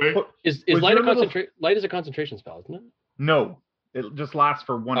 Sorry, were Either you... way- Is Was light a your little- light is a concentration spell, isn't it? No, it just lasts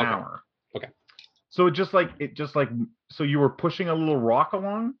for 1 Okay. hour. Okay. So so you were pushing a little rock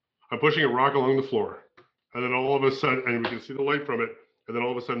along? I'm pushing a rock along the floor. And then all of a sudden, and we can see the light from it. And then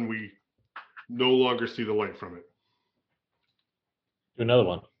all of a sudden, we no longer see the light from it. Do another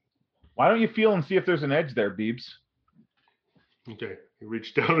one. Why don't you feel and see if there's an edge there, Beebs? Okay. You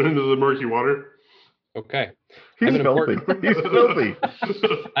reach down into the murky water. Okay. He's I have an filthy. He's filthy.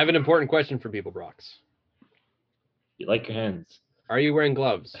 I have an important question for People Brox. You like your hands? Are you wearing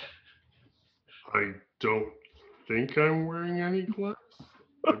gloves? I don't think I'm wearing any gloves.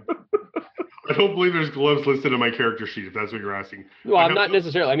 I don't believe there's gloves listed in my character sheet, if that's what you're asking. Well, I I'm have- not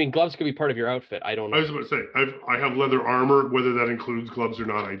necessarily. I mean, gloves could be part of your outfit. I don't I was know. about to say, I have leather armor. Whether that includes gloves or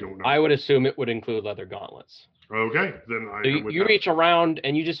not, I don't know. I would assume it would include leather gauntlets. Okay, then I So am with you that. reach around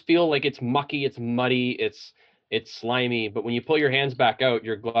and you just feel like it's mucky, it's muddy, it's slimy. But when you pull your hands back out,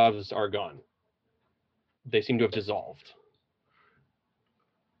 your gloves are gone. They seem to have dissolved.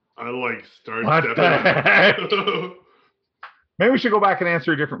 I like start What stepping. the heck? Maybe we should go back and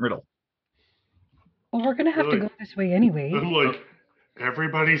answer a different riddle. Well, we're gonna have to Really? go this way anyway. I'm like,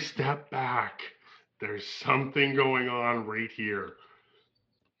 everybody step back. There's something going on right here.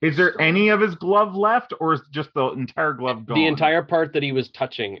 Is there any of his glove left, or is just the entire glove gone? The entire part that he was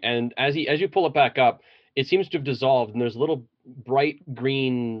touching, and as you pull it back up, it seems to have dissolved, and there's little bright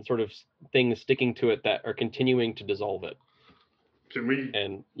green sort of things sticking to it that are continuing to dissolve it. Can we?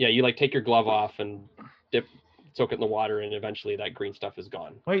 And yeah, you like take your glove off and soak it in the water, and eventually that green stuff is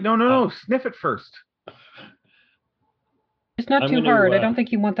gone. Wait, no. Sniff it first. It's not I'm too gonna, hard. I don't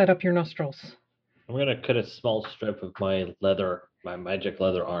think you want that up your nostrils. I'm gonna cut a small strip of my magic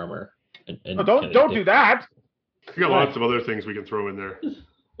leather armor. And No, don't do that. We got Right. lots of other things we can throw in there.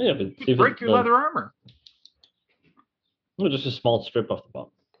 Yeah, but see if Break it- your leather armor. Well, just a small strip off the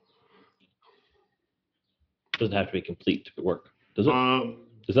bottom. Doesn't have to be complete to work, does it?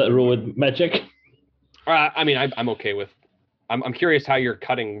 Is that a rule with magic? I mean, I'm okay with. I'm curious how you're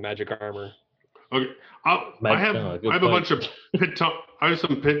cutting magic armor. Okay, I have No, good I have a point. bunch of I have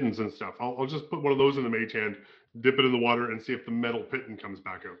some pittons and stuff. I'll just put one of those in the mage hand, dip it in the water, and see if the metal pitton comes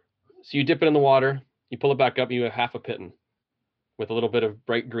back out. So you dip it in the water, you pull it back up, you have half a pitton with a little bit of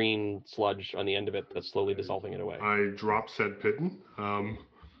bright green sludge on the end of it that's slowly dissolving it away. I drop said pitton.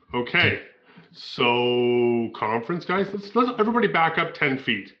 Okay, so conference guys, let's everybody back up 10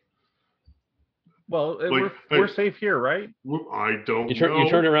 feet. Well, Like, we're hey. safe here, right? I don't You know.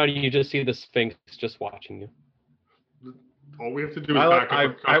 turn around and you just see the Sphinx just watching you. All we have to do is I- back up I-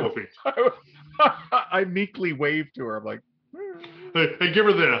 a couple of feet. I meekly wave to her. I'm like, Hey, give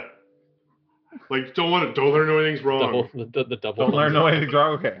her the don't let her know anything's wrong. The double. don't let her thumbs know up. anything's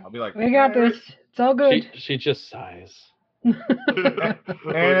wrong. Okay, I'll be like, We got this. It's all good. She just sighs. And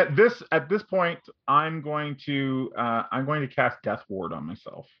at this point, I'm going to cast Death Ward on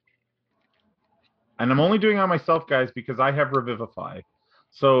myself, and I'm only doing it on myself, guys, because I have Revivify.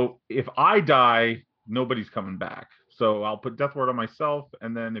 So if I die, nobody's coming back. So I'll put Death Ward on myself,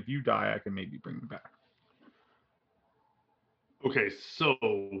 and then if you die, I can maybe bring you back. Okay, so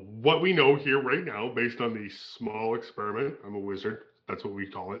what we know here right now, based on the small experiment, I'm a wizard, that's what we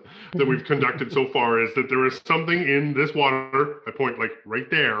call it, that we've conducted so far, is that there is something in this water, I point like right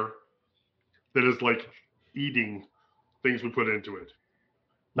there, that is like eating things we put into it.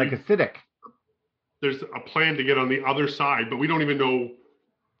 Like acidic. There's a plan to get on the other side, but we don't even know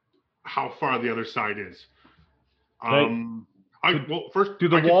how far the other side is. First, Do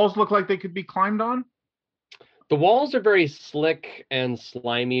the walls look like they could be climbed on? The walls are very slick and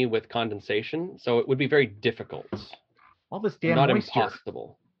slimy with condensation, so it would be very difficult. All this damn Not moisture.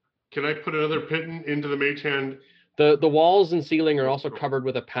 impossible. Can I put another pitton into the mage hand? The walls and ceiling are also covered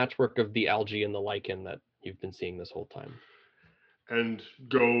with a patchwork of the algae and the lichen that you've been seeing this whole time. And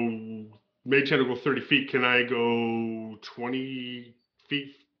go, mage hand will go 30 feet. Can I go 20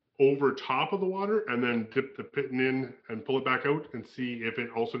 feet over top of the water and then dip the pitton in and pull it back out and see if it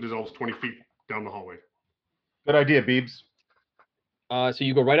also dissolves 20 feet down the hallway? Good idea, Beebs. So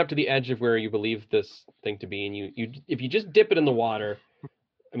you go right up to the edge of where you believe this thing to be, and you if you just dip it in the water,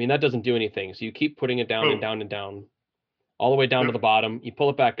 I mean, that doesn't do anything. So you keep putting it down and down and down, all the way down to the bottom. You pull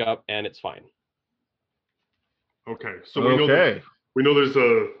it back up, and it's fine. Okay, so we know there's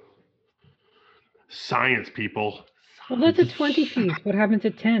a science, people. Well, that's at 20 feet. What happens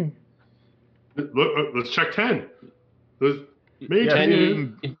at 10? Let's check 10. Maybe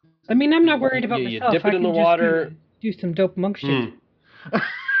 10. I mean, I'm not worried about you myself. dip it in the water. Do some dope monk shit.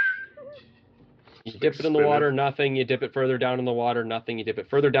 You dip it in the water, nothing. You dip it further down in the water, nothing. You dip it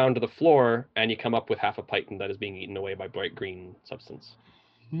further down to the floor, and you come up with half a python that is being eaten away by bright green substance.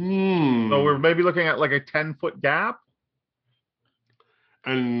 So we're maybe looking at like a 10-foot gap.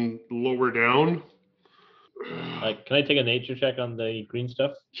 And lower down. Can I take a nature check on the green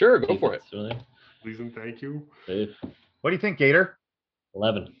stuff? Sure, go for it. Please and thank you. What do you think, Gator?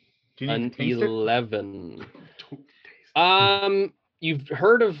 11. Do you need to taste 11. You've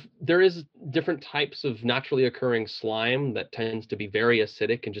heard of, there is different types of naturally occurring slime that tends to be very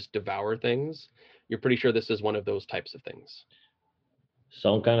acidic and just devour things. You're pretty sure this is one of those types of things.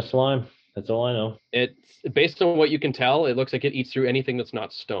 Some kind of slime. That's all I know. It's based on what you can tell, it looks like it eats through anything that's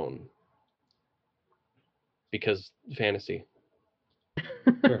not stone. Because fantasy.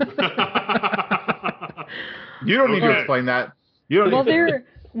 You don't need to explain that. You don't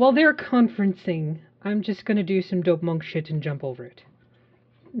While they're conferencing, I'm just gonna do some dope monk shit and jump over it.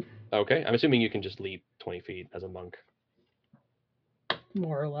 Okay, I'm assuming you can just leap 20 feet as a monk.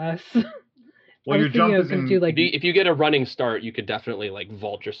 More or less. Well, your jump is if you get a running start, you could definitely like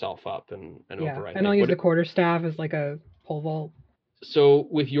vault yourself up and override. And I'll use the quarterstaff as like a pole vault. So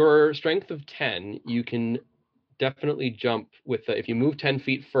with your strength of 10, you can definitely jump with if you move 10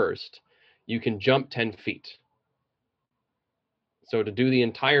 feet first, you can jump 10 feet. So to do the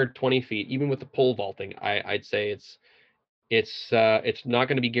entire 20 feet, even with the pole vaulting, I'd say it's not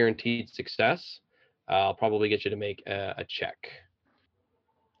going to be guaranteed success. I'll probably get you to make a check.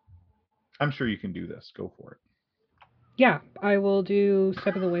 I'm sure you can do this. Go for it. Yeah, I will do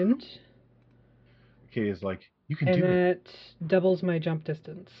Step of the Wind. Okay, is like, you can do it. And that doubles my jump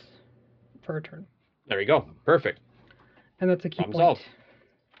distance for a turn. There you go. Perfect. And that's a key point. Solved.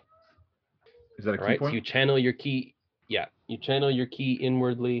 Is that a key All right, point? so you channel your key. Yeah, you channel your key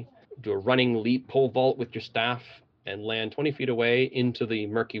inwardly, do a running leap, pole vault with your staff, and land 20 feet away into the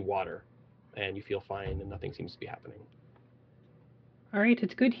murky water. And you feel fine, and nothing seems to be happening. All right,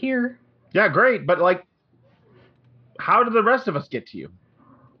 it's good here. Yeah, great. But like, how did the rest of us get to you?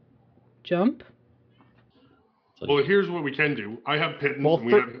 Jump. Well, here's what we can do. I have pittons. Well,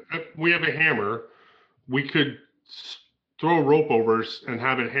 And we have a hammer. We could throw a rope over us and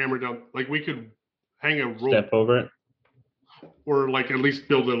have it hammered down. Like we could hang a rope. Step over it. Or like at least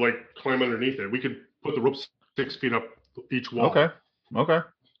build it, like climb underneath it. We could put the rope 6 feet up each wall. Okay.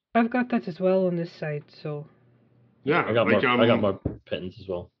 I've got that as well on this side, so. Yeah, I got more pittons as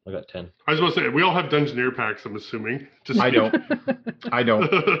well. I got 10. I was going to say, we all have Dungeoneer packs, I'm assuming. I don't.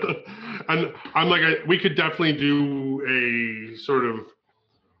 And I'm like, we could definitely do a sort of.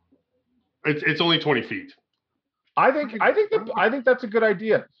 It's only 20 feet. I think that's a good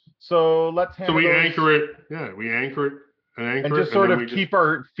idea. So let's. So we anchor it. Yeah, we anchor it and just sort of keep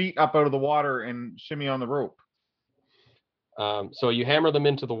our feet up out of the water and shimmy on the rope. So you hammer them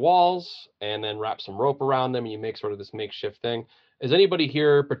into the walls and then wrap some rope around them, and you make sort of this makeshift thing. Is anybody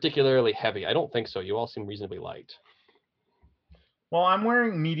here particularly heavy? I don't think so. You all seem reasonably light. Well, I'm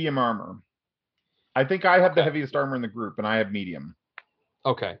wearing medium armor. I think I have the heaviest armor in the group, and I have medium.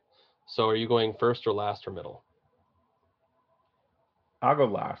 Okay. So are you going first or last or middle? I'll go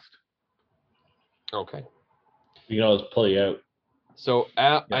last. Okay. We can always pull you out. So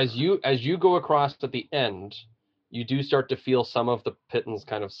as you go across at the end, you do start to feel some of the pittons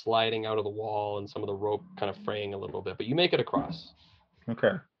kind of sliding out of the wall and some of the rope kind of fraying a little bit, but you make it across.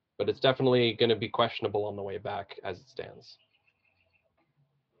 Okay. But it's definitely going to be questionable on the way back as it stands.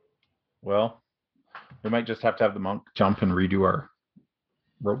 Well, we might just have to have the monk jump and redo our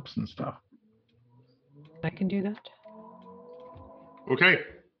ropes and stuff. I can do that. Okay.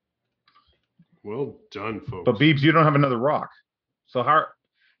 Well done, folks. But Beebs, you don't have another rock. So how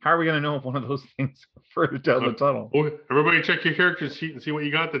are we going to know if one of those things is further down the tunnel? Oh, everybody check your character sheet and see what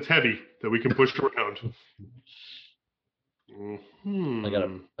you got that's heavy that we can push around. I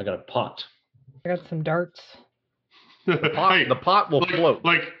got a pot. I got some darts. The pot will float.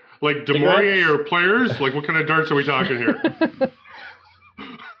 Like DeMaurier or players? Like what kind of darts are we talking here?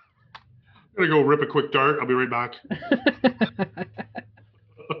 I'm gonna go rip a quick dart. I'll be right back.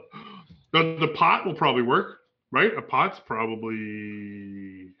 The pot will probably work, right? A pot's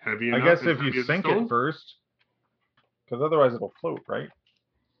probably heavy enough. I guess if you sink it first. because otherwise it'll float, right?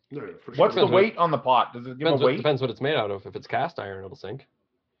 Yeah, for What's sure. the weight on the pot? Does it give a weight? Depends what it's made out of. If it's cast iron, it'll sink.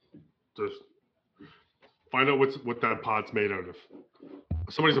 Just find out what that pot's made out of.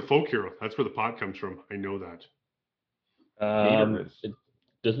 Somebody's a folk hero. That's where the pot comes from. I know that. It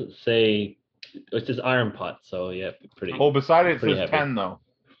doesn't say. It's this iron pot, so yeah, pretty. Oh, beside it Pretty says heavy. 10 though.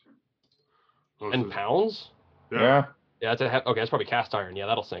 Oh, 10 so- pounds? Yeah. Yeah, okay, that's probably cast iron. Yeah,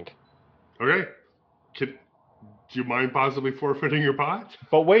 that'll sink. Okay. Do you mind possibly forfeiting your pot?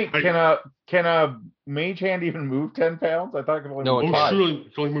 But wait, I- can a mage hand even move 10 pounds? I thought it could only No, move it Oh, five. surely you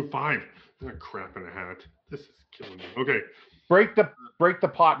can only move 5. Ah, crap in a hat. This is killing me. Okay. Break the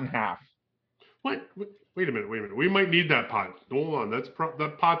pot in half. What? Wait a minute. We might need that pot. Hold on.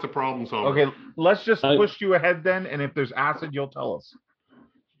 That pot's a problem solver. Okay, let's just I- push you ahead then, and if there's acid, you'll tell us.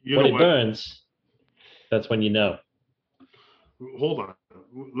 You when know it what? burns, that's when you know. Hold on.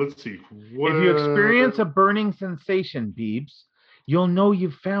 Let's see. If you experience a burning sensation, Beebs, you'll know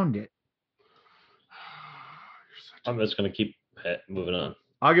you've found it. I'm just gonna keep moving on.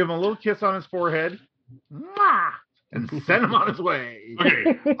 I'll give him a little kiss on his forehead. Mwah! And send him on his way.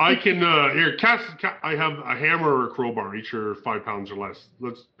 Okay, I can here I have a hammer or a crowbar. Each are 5 pounds or less.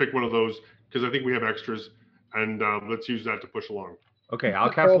 Let's pick one of those because I think we have extras, and let's use that to push along. Okay,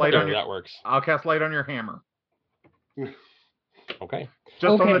 I'll cast light There, on your. that works. I'll cast light on your hammer. Okay.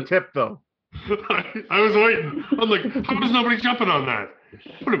 Just on Okay. the tip, though. I was waiting. I'm like, how is nobody jumping on that?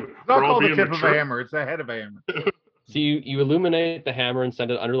 What It's not called the tip of a hammer. It's the head of a hammer. So you illuminate the hammer and send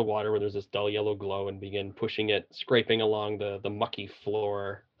it under the water where there's this dull yellow glow and begin pushing it, scraping along the mucky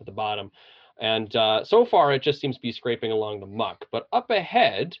floor at the bottom. And so far, it just seems to be scraping along the muck. But up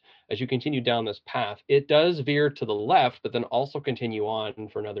ahead, as you continue down this path, it does veer to the left, but then also continue on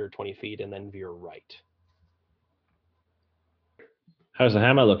for another 20 feet and then veer right. How's the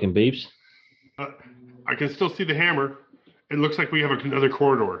hammer looking, Beeps? I can still see the hammer. It looks like we have another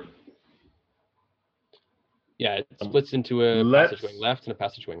corridor. Yeah, it splits into a Let's- passage going left and a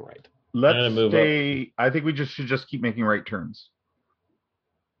passage going right. Let's gonna move stay. I think we should just keep making right turns.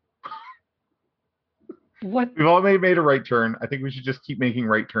 What? We've all made a right turn. I think we should just keep making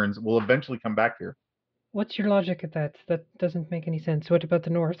right turns. We'll eventually come back here. What's your logic at that? That doesn't make any sense. What about the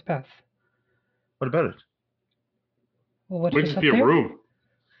north path? What about it? Well, what Might if just it's be up a there? room.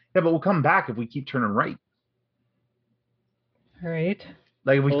 Yeah, but we'll come back if we keep turning right. All right.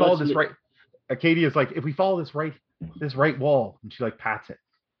 Like if we Well, follow let's this look- right. Acadia's like, if we follow this right wall, and she like pats it.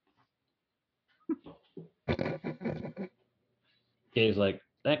 He's like,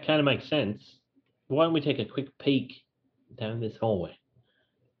 that kind of makes sense. Why don't we take a quick peek down this hallway?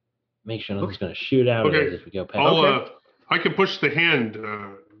 Make sure nothing's going to shoot out at Okay. us as we go past. I can push the hand,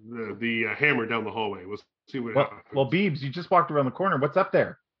 the hammer down the hallway. We'll see what happens. Well, Beebs, you just walked around the corner. What's up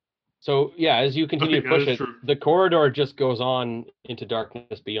there? So yeah, as you continue to Yeah, push that's it, true. the corridor just goes on into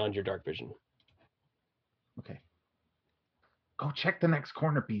darkness beyond your dark vision. Okay. Go check the next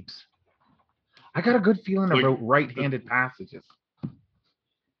corner, Beebs. I got a good feeling Like- about right-handed passages.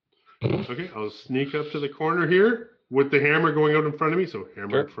 Okay, I'll sneak up to the corner here with the hammer going out in front of me. So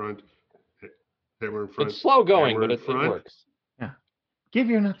hammer in Sure. front, hammer in front. It's slow going, hammer but in it front. works. Give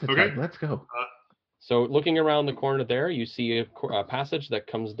your nuts a Okay. tug. Let's go. So looking around the corner there, you see a passage that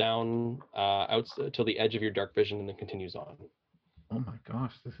comes down out till the edge of your dark vision and then continues on. Oh my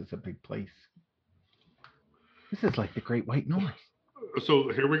gosh, this is a big place. This is like the Great White North. So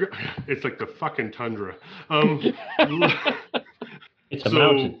here we go. It's like the fucking tundra. It's a so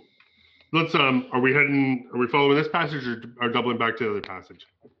mountain. let's are we following this passage or doubling back to the other passage?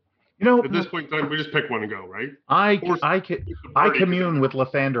 You know, At this point in time, we just pick one and go, right? I Or- I commune with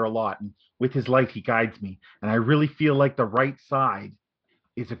Lathander a lot, and with his light he guides me, and I really feel like the right side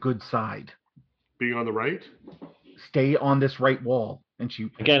is a good side. Being on the right. Stay on this right wall, and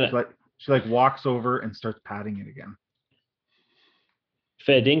she Again, she walks over and starts patting it again.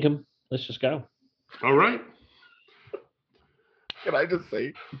 fair dinkum. Let's just go. All right. Can I just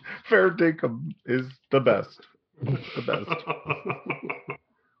say, fair dinkum is the best. The best.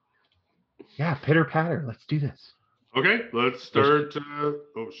 Yeah, pitter patter. Let's do this. Okay, let's start.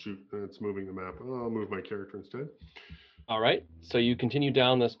 Oh shoot, it's moving the map. I'll move my character instead. All right. So you continue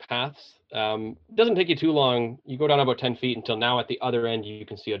down this path. It doesn't take you too long. You go down about 10 feet until now at the other end you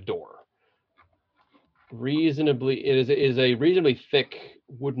can see a door. It is a reasonably thick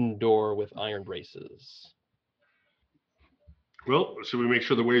wooden door with iron braces. Well, should we make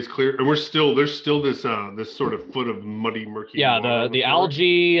sure the way is clear? And there's still this this sort of foot of muddy, murky. Yeah, water on the floor.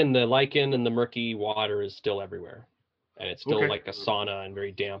 algae and the lichen and the murky water is still everywhere, and it's still Okay. like a sauna and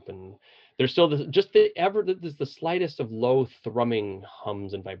very damp. And there's still there's the slightest of low thrumming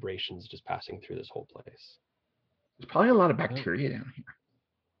hums and vibrations just passing through this whole place. There's probably a lot of bacteria down here.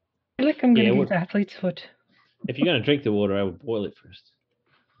 I feel like I'm Yeah, gonna well- use athlete's foot. If you're gonna drink the water, I would boil it first.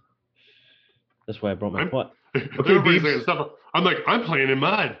 That's why I brought my I'm- pot. Everybody's Beebs. saying stuff. I'm like, I'm playing in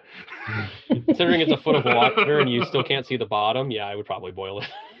mud. Considering it's a foot of water and you still can't see the bottom, yeah, I would probably boil it.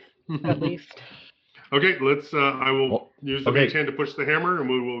 At least. Okay, let's. I will Well, use the okay. mage hand to push the hammer, and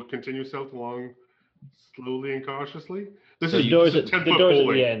we will continue south along slowly and cautiously. This The is door's this at is the 10-foot door's at the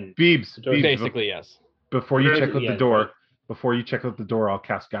bowling. end. Beebs, The door- Beebs, Basically, yes. before you Okay. check out the Yeah, door, right. before you check out the door, I'll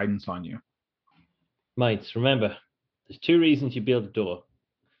cast guidance on you. Mates, remember, there's two reasons you build a door: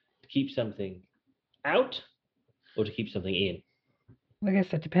 to keep something out, or to keep something in. I guess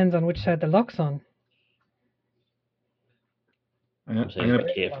that depends on which side the lock's on. I'm I'm gonna, saying I'm be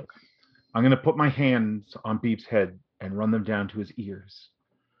gonna, careful. I'm gonna put my hands on Beeb's head and run them down to his ears,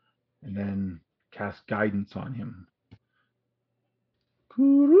 and then cast guidance on him.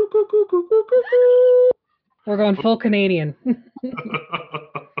 We're going full Canadian.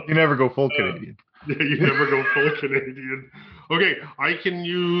 You never go full Canadian. Yeah, you never go full Canadian. Okay, I can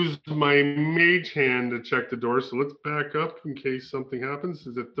use my mage hand to check the door. So let's back up in case something happens.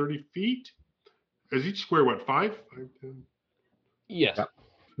 Is it 30 feet? Is each square what, 5? 5, 10? Yes. Yeah.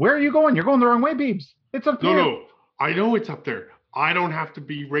 Where are you going? You're going the wrong way, Beebs. It's up No, here. no. I know it's up there. I don't have to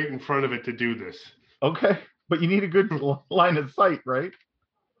be right in front of it to do this. Okay, but you need a good line of sight, right?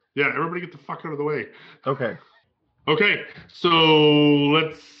 Yeah, everybody get the fuck out of the way. Okay. Okay, so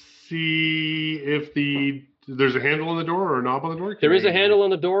let's see if there's a handle on the door or a knob on the door. There is a handle on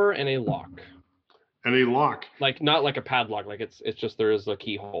the door and a lock. and a lock. Like not like a padlock, like it's just there is a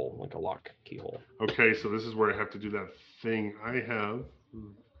keyhole, like a lock keyhole. Okay, so this is where I have to do that thing. I have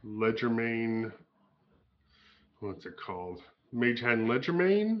Ledgermain. What's it called? Mage Hand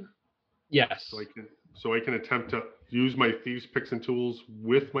Ledgermain. Yes. So I can attempt to use my thieves' picks and tools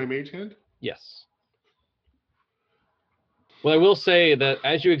with my mage hand. Yes. Well, I will say that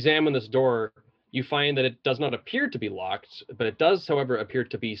as you examine this door, you find that it does not appear to be locked, but it does, however, appear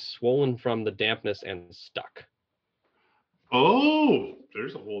to be swollen from the dampness and stuck. Oh,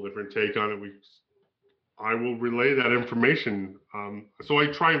 there's a whole different take on it. I will relay that information. So I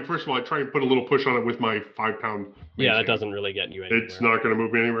try and first of all, I try and put a little push on it with my 5-pound. Yeah, that hand. doesn't really get you anywhere. It's not going to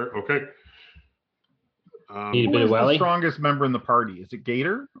move me anywhere. Okay. Need a Who bit of is the welly? strongest member in the party? Is it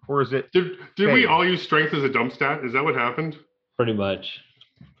Gator or is it? Did we Hey. all use strength as a dump stat? Is that what happened? Pretty much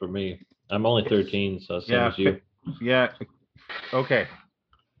for me. I'm only 13, so same Yeah, as you. Yeah. Okay.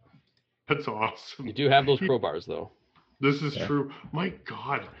 That's awesome. You do have those crowbars, though. This is Yeah. true. My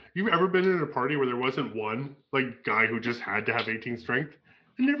God, you've ever been in a party where there wasn't one like guy who just had to have 18 strength?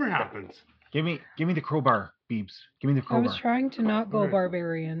 It never happens. Give me the crowbar, Beebs. Give me the I crowbar. was trying to not go Alright.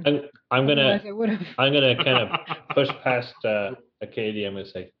 barbarian. I'm Otherwise gonna I would have. kind of push past Acadia. I'm gonna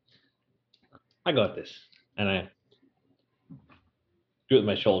say, I got this, and I do it with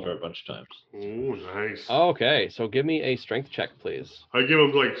my shoulder a bunch of times. Oh, nice. Okay, so give me a strength check, please. I give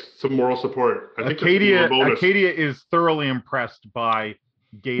him like some moral support. I think that's more Acadia bonus. Acadia is thoroughly impressed by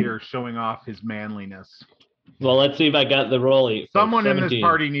Gator showing off his manliness. Well, let's see if I got the rollie. Oh, Someone in this 17.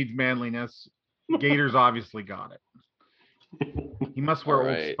 party needs manliness. Gator's obviously got it. He must wear Old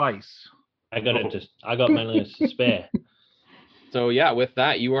Alright. Spice. I got it. I got manliness to spare. So yeah, with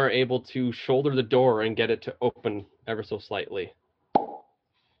that, you are able to shoulder the door and get it to open ever so slightly.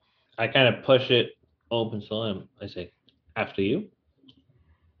 I kind of push it open, so I say, after you.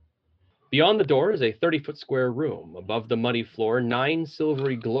 Beyond the door is a 30-foot square room. Above the muddy floor, 9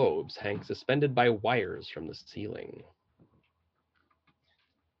 silvery globes hang suspended by wires from the ceiling.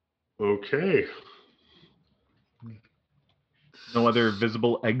 Okay. No other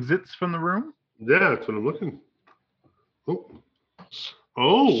visible exits from the room? Yeah, that's what I'm looking. Oh.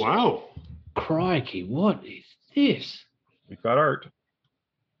 Oh, wow. Crikey, what is this? We've got art.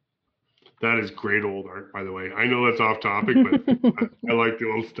 That is great old art, by the way. I know that's off topic, but I like the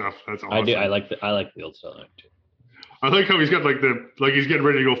old stuff. That's awesome. I do. I like the old style too. I like how he's got like he's getting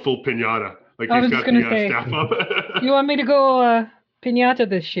ready to go full pinata. Like I he's was got just gonna the say, staff up. You want me to go pinata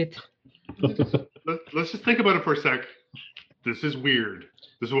this shit? Let's just think about it for a sec. This is weird.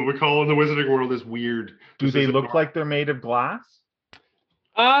 This is what we call in the wizarding world is weird. Do This they isn't look normal. like they're made of glass?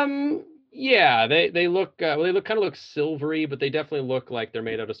 Yeah, they look well, they kind of look silvery, but they definitely look like they're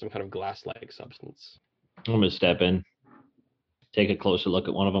made out of some kind of glass-like substance. I'm gonna step in, take a closer look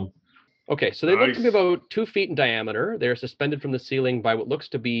at one of them. Okay, so they look to be Nice. about 2 feet in diameter. They're suspended from the ceiling by what looks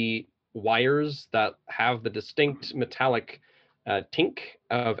to be wires that have the distinct metallic tink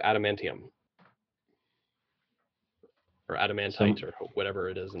of adamantium. Or adamantite, or whatever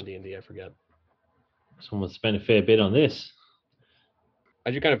it is in D&D, I forget. Someone spent a fair bit on this.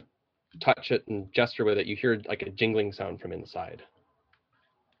 As you kind of touch it and gesture with it, you hear like a jingling sound from inside.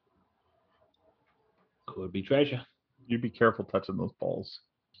 Could be treasure. You be careful touching those balls,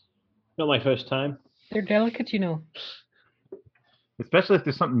 Not my first time. They're delicate, you know. especially if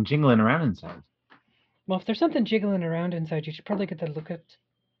there's something jingling around inside. Well, if there's something jiggling around inside, you should probably get a look at.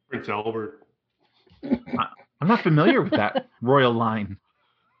 Prince Albert. I'm not familiar with that royal line.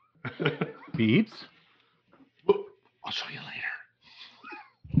 Beeps. I'll show you later.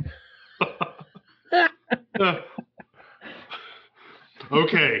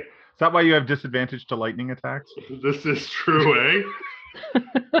 Okay, Is that why you have disadvantage to lightning attacks? this is true, eh?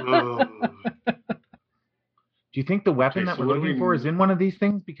 Do you think the weapon Okay, that so we're what do looking we- for is in one of these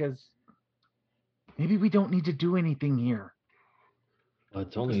things? Because maybe we don't need to do anything here. Well,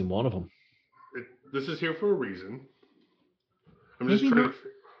 it's only in one of them. This is here for a reason. I'm just Maybe trying not.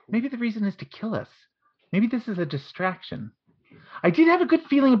 Maybe the reason is to kill us. Maybe this is a distraction. I did have a good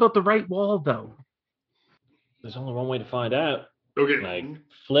feeling about the right wall, though. There's only one way to find out. Okay. Like,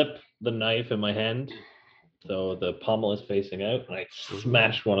 flip the knife in my hand so the pommel is facing out, and I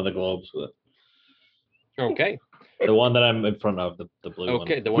smash one of the globes with it. Okay. The one that I'm in front of, the blue one.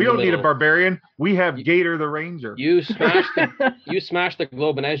 Okay. The one We in the don't need a middle. barbarian. We have You- Gator the Ranger. You smash the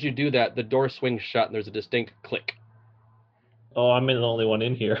globe, and as you do that, the door swings shut, and there's a distinct click. Oh, I'm the only one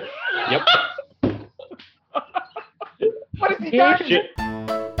in here. Yep. What is he Yeah. done? Shit.